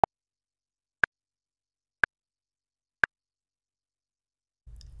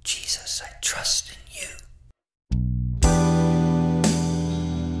trust in you.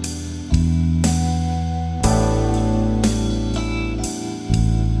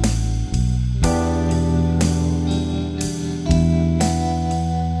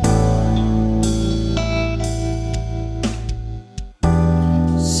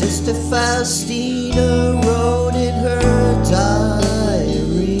 Sister Faustina wrote in her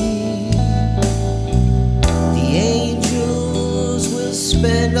diary, the angels will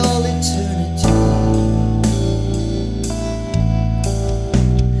spend all eternity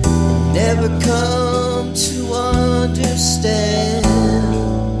and never come to understand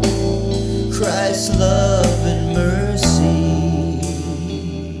Christ's love and mercy.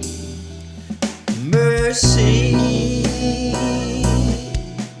 Mercy.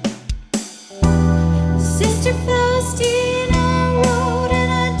 Sister Faustina wrote in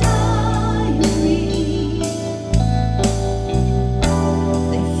a diary,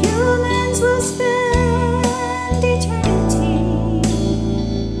 the humans will spend eternity,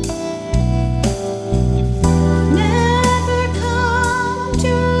 never come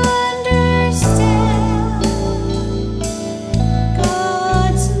to understand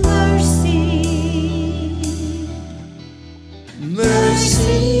God's mercy. Mercy.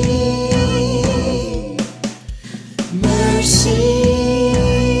 Mercy,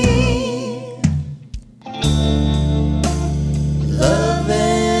 love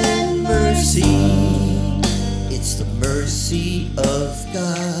and mercy, it's the mercy of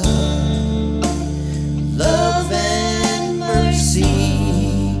God. Love and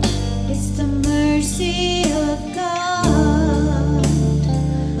mercy, It's the mercy of God.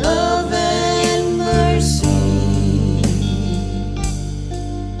 love and mercy.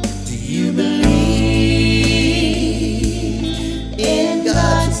 Do you believe in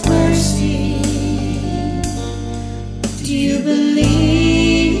God's mercy? Do you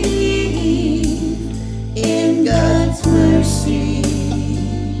believe in God's mercy?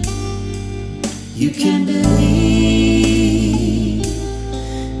 You can believe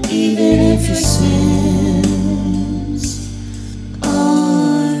even if your sins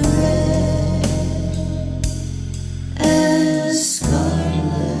are red as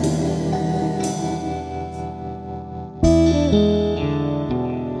scarlet.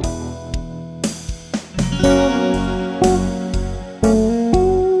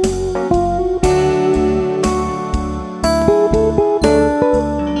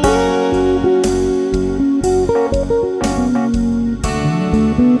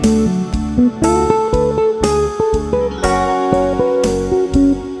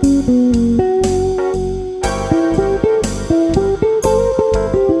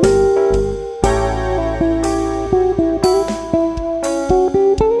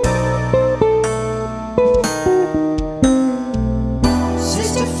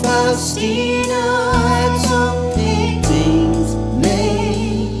 Sister Faustina had some paintings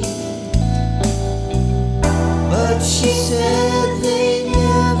made, but she said they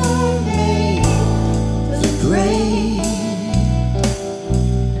never made the grade.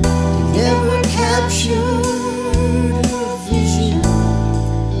 They never captured her vision,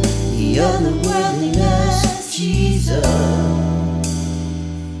 the otherworldliness of Jesus.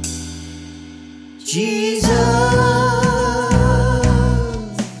 Jesus.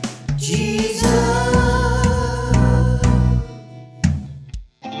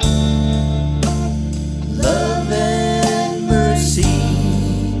 Love and mercy,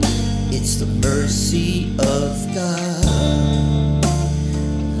 it's the mercy of God.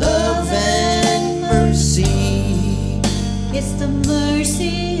 Love and mercy, It's the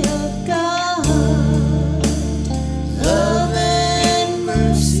mercy of God. love and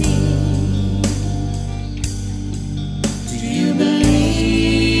mercy. Do you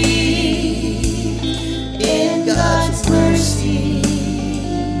believe in God's mercy?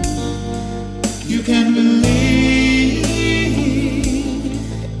 You can believe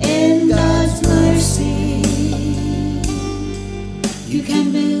in God's mercy. You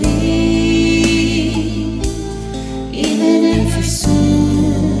can believe